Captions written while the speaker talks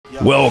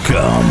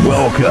Welcome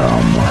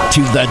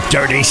to the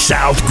Dirty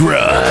South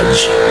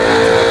Grudge.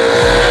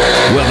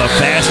 Well, the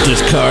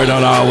fastest car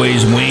don't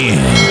always win,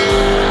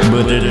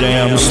 but the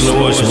damn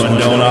slowest one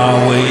don't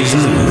always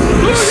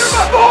lose.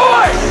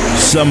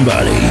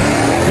 Somebody,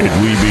 and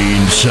we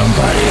mean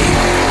somebody,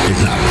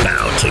 is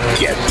about to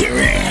get their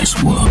ass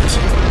whooped.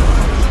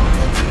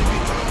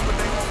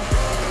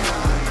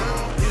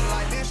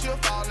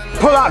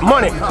 Pull out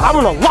money. I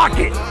want to lock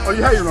it. Oh,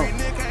 you hating on?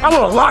 I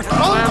want to lock it.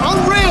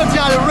 I'm real,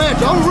 Johnny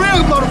Rancher. I'm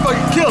real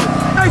motherfucking killer.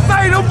 They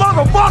say them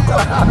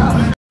motherfuckers.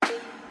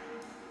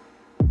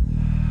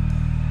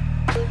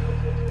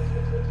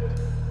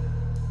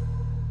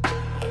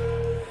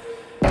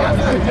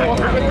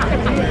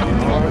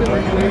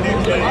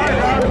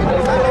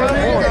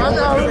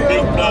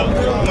 Big dog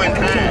went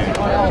high.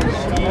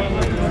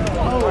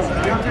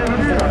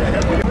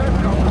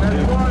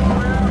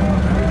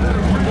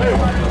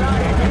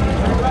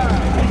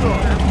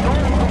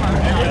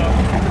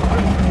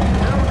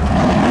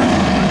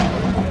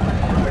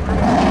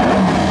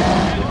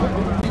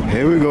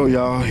 Here we go,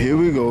 y'all. Here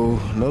we go.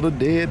 Another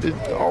day at the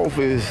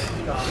office.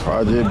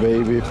 Project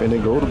baby. Finna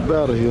go to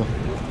battle here.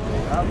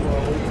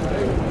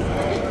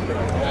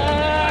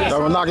 Y'all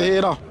gonna knock your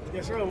head off?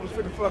 Yes, sir. We're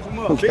finna fuck him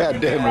up. God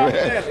damn it,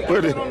 man.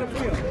 What is it?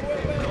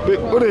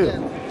 What is it?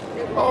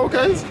 Oh,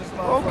 okay.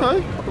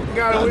 Okay.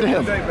 God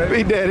damn.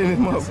 Big Daddy in this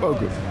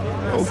motherfucker.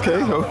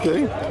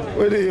 Okay.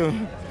 What is it?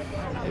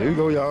 Here we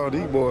go, y'all.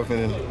 These boys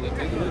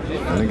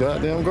finna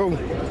goddamn go.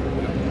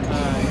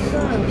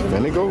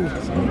 Finna go.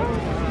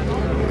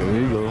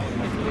 Here we go.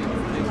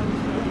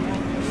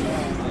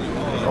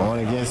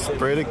 Going against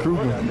Freddy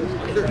Krueger.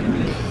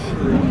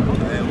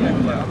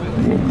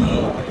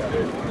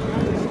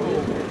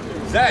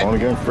 Going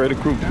against Freddy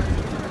Krueger.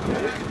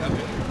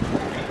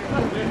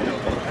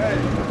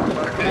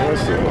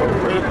 Let's see.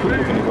 Freddy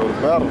Krueger gonna go to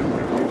battle.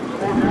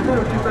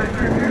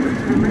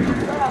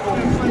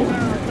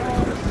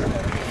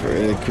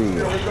 Freddy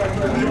Krueger.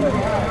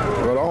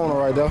 Well, the owner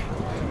right there.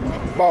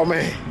 Ball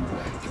man.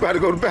 You about to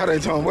go to battle,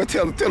 John. Boy,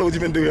 tell her what you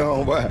been doing at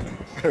home, boy.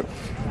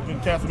 Been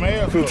test my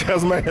ass.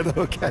 Test my ass,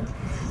 okay.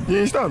 You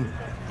ain't stunning?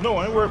 No,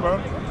 I ain't worried about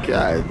it.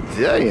 God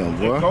damn,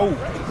 boy. It's cold.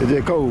 It's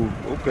just cold.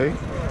 Okay.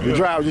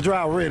 Yeah. You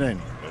drive red, ain't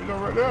it? There you go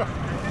right there.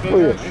 Oh,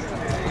 yeah.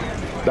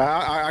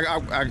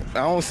 I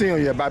don't see him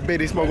yet, but I bet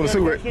he's smoking a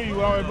cigarette. See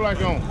you always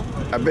black on.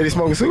 I bet he's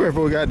smoking a cigarette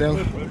for goddamn.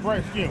 With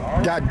bright skin.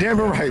 God damn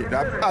it right.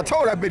 I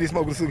told I bet he's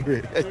smoking a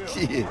cigarette.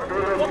 Shit.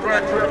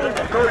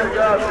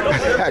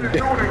 God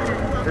damn.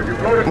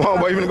 Come on,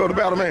 boy, you finna go to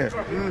battle, man.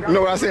 You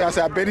know what I said? I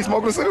said, I bet he's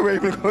smoking a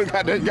cigarette. You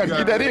gotta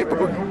get that in,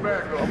 bro. I'm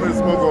gonna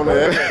smoke on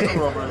that.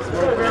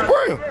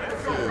 Real.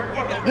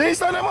 You ain't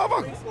starting that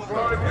motherfucker.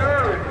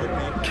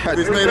 God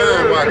Stay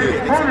down, why this?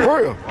 For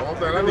real.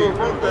 I need to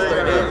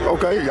stay down.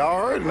 Okay, y'all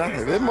heard it now.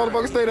 If this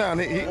motherfucker stay down,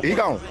 he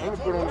gone.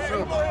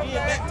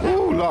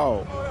 Ooh,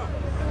 Lord.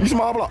 You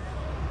small block?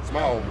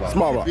 Small block.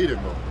 Small block.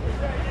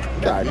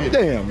 God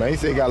damn, man. He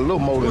said he got a little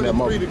more than that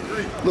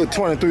motherfucker. Little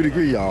 23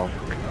 degree, y'all.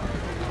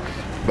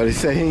 But he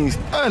said he ain't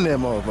stunned that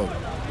motherfucker.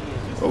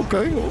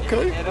 Okay.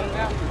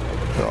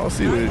 Y'all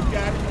see what it is.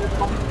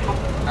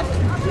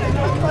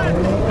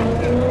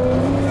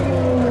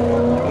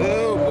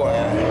 Oh, boy.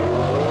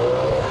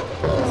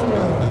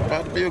 It's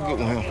about to be a good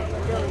one here.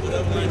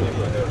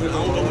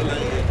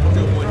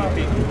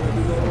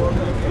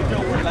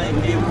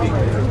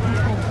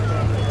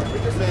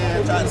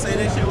 Man, tried to say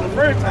that shit for the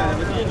first time,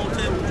 but you ain't gonna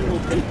tell me what you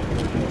gonna pick.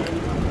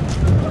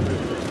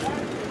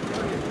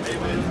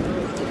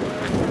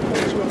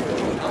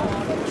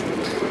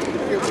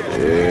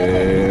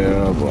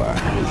 Yeah, boy.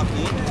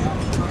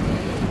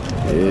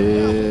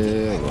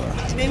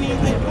 Didn't even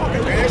think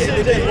walking that shit,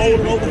 they just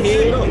rolled over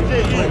here.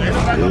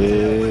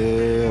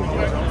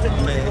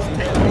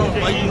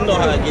 Boy, you know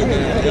how to get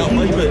there.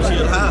 Boy, you better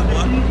chill high,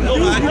 boy. You know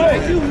how to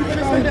get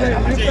there.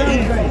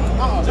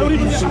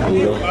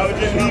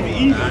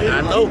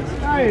 I know.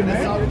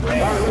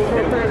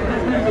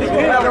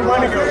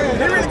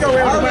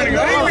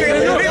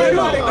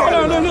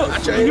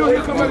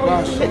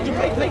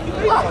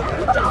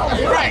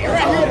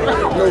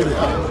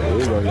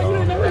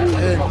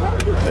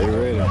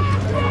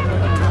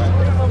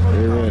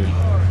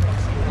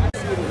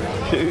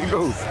 Here we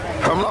go.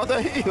 Coming off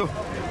that hill.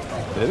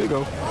 There we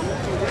go.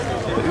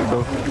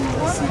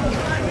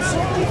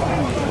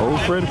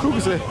 Old Freddy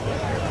Krueger said.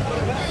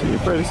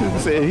 Freddy Krueger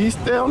said he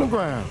stay on the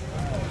ground.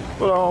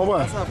 Hold on,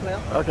 what?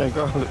 I can't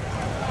call it.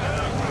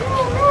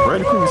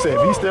 Freddy Krueger said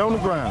if he stay on the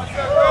ground.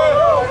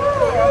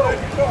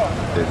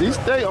 If he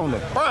stay on the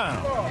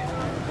ground.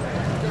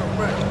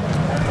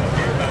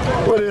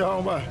 What are you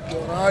on by?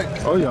 Alright.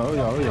 Oh yeah.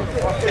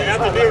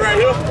 After me right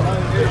here.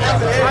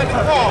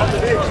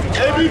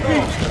 ABP.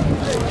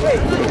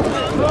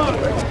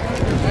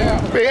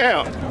 Big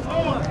Al.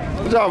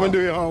 What y'all been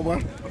doing at home,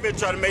 boy? I've been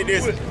trying to make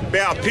this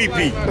bear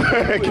pee-pee.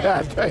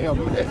 God damn,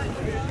 man.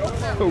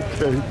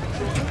 Okay.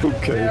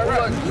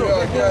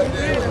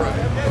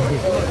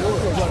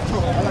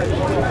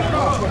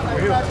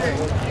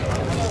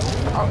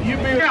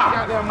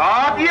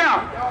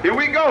 Yeah. Here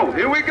we go.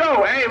 Here we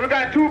go. Hey, we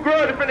got 2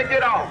 grudges finna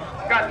get off.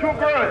 Got 2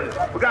 grudges.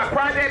 We got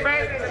Project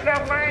Baby in the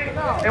left lane,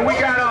 and we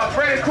got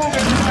Freddy Krueger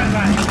in the right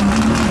lane.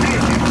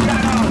 We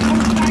got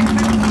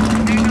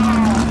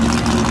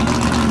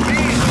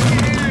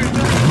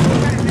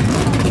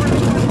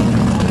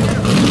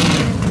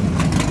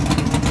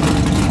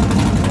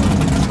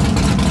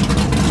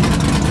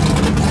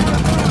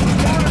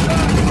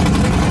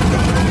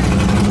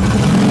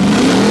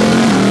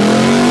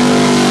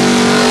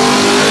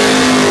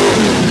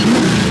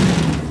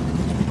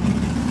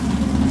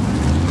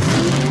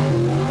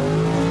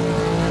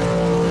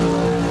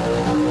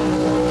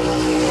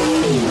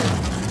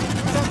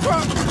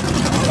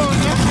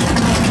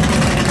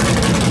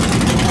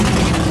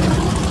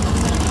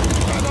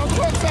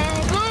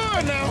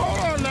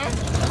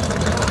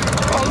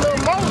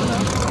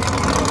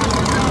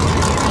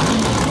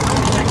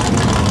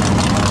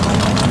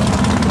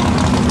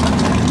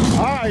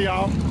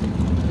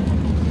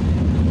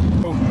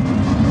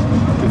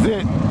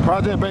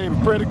Project Baby,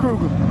 Freddy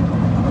Krueger.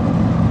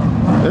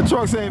 That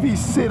truck said if he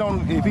sit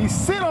on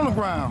the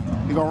ground,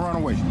 he gonna run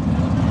away. We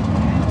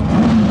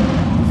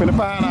finna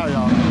find out,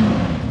 y'all.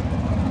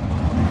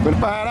 Finna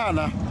find out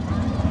now.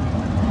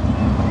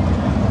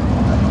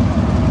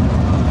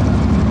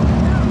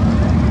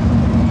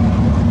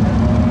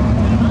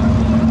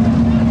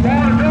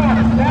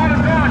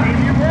 If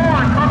you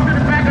want, come to the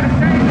back of the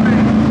stage, man.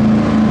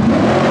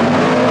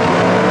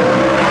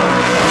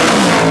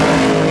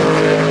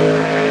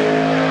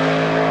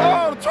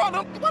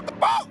 What the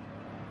fuck?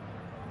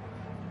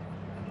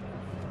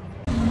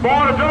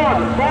 Border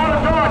Georgia.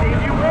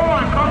 If you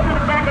want, come to the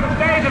back of the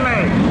stage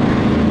lane.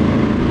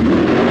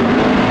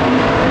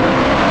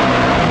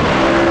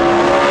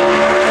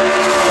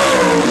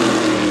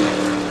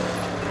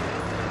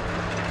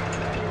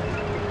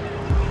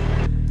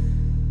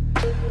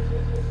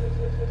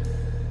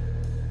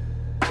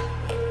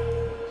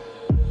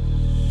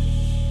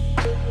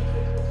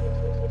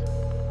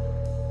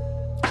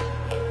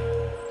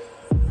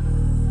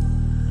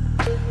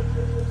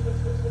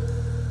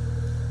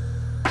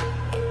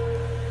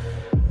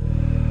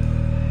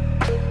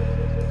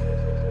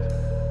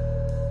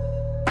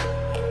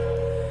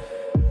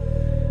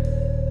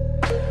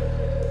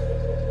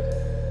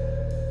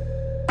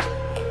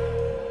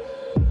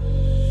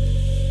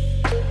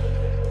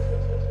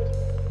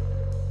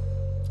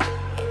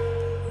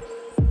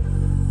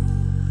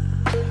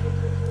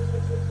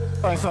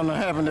 I think something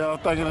happened there. I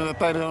think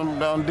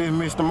they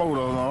dismissed the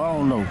motor. I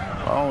don't know.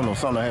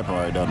 Something happened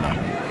right there now.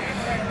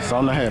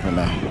 Something happened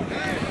there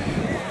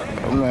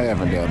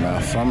now.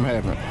 Something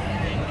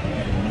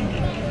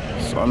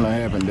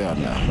happened there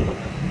now.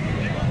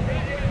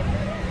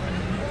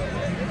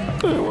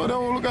 Hey,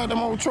 whatever, look at them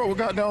old truck. We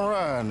got down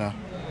ride now.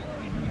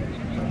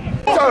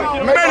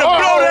 Man, to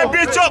blow that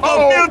bitch up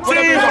on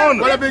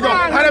 1500. How that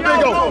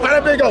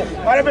big go?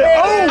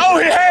 Oh,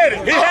 he had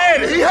it.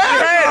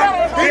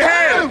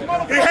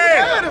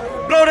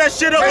 Blow that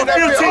shit up on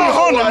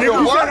 1500, nigga.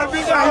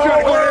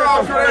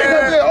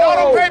 Y'all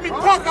don't pay me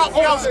fuck out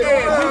y'all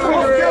scared.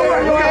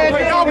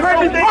 Y'all pay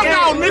me fuck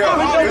out, nigga.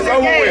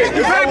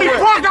 You pay me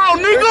fuck out,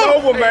 nigga. It's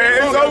over,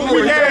 man. It's over.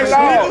 Weak ass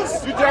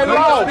niggas. You just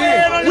lost.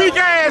 Weak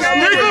ass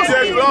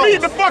niggas.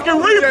 Meet the fucking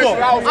Reaper.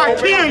 I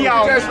kill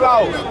y'all. Just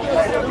lost.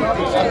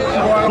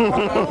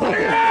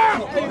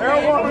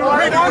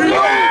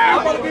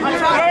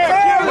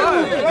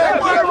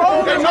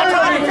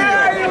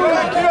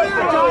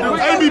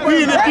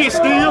 ABP in that bitch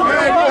still.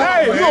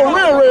 Hey, you a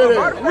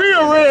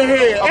real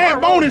redhead.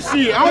 And bonus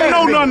shit. I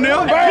don't know nothing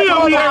else.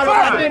 Kill me all the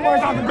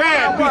time.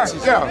 Bad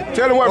bitches. Yeah,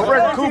 tell him what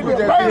Freddy Krueger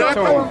just did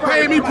to him.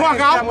 Pay me fuck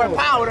out.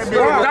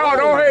 Dog,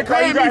 don't hate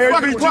Pay me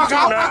fucking fuck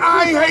out. I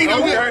ain't hating.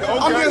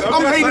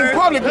 I'm hating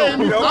public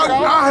though. I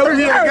heard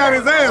he had got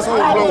his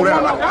asshole blown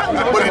out,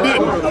 but he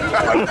didn't.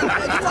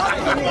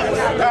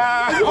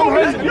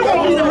 You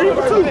gonna be the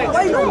Reaper too.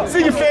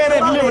 See you fed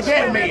that deliver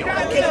that man.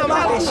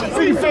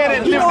 See you fed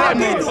that deliver that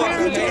man.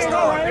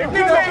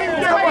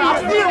 I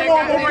still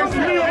want more race.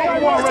 You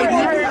want more race.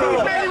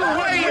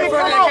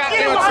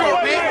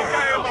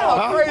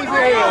 Crazy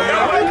hell,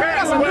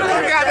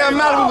 man. Goddamn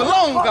mouth was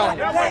long gone.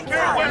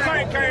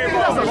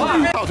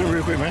 Talk to me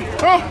real quick, man.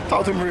 Huh?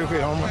 Talk to me real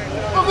quick, homie.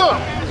 What's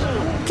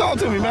up? Talk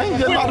to me, man. You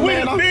just about the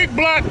man, Big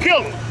black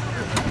killer.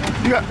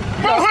 You got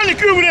 400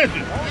 cubic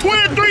inches.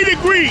 23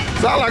 degrees.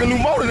 sound like a new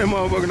motor in that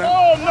motherfucker now.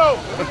 Oh no.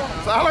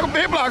 Sound like a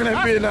big block in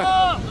that bitch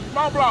now.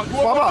 Small block. You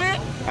Small want block. that?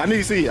 I need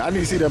to see it. I need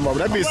to see that mother.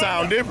 That bitch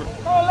sound different.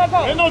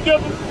 Ain't no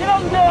difference.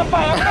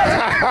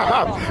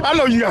 I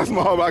know you got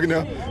small block in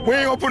there. We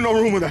ain't gonna put no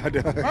rumors out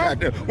there.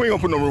 Goddamn. We ain't gonna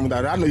put no rumors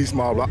out there. I know you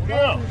small block.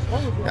 Yeah.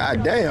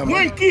 God damn.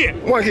 One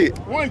kid. One kid.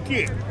 One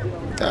kid.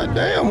 God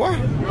damn, what?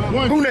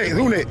 Who next?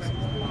 Who next?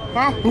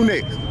 Huh? Who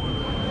next?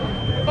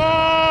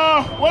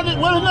 What his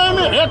name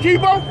is? El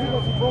Chivo?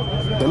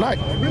 The night.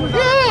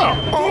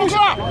 Yeah. Oh, 2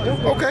 o'clock.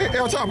 okay,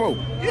 El Chapo.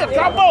 Yeah,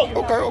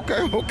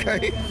 Chapo.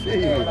 Okay.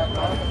 Shit.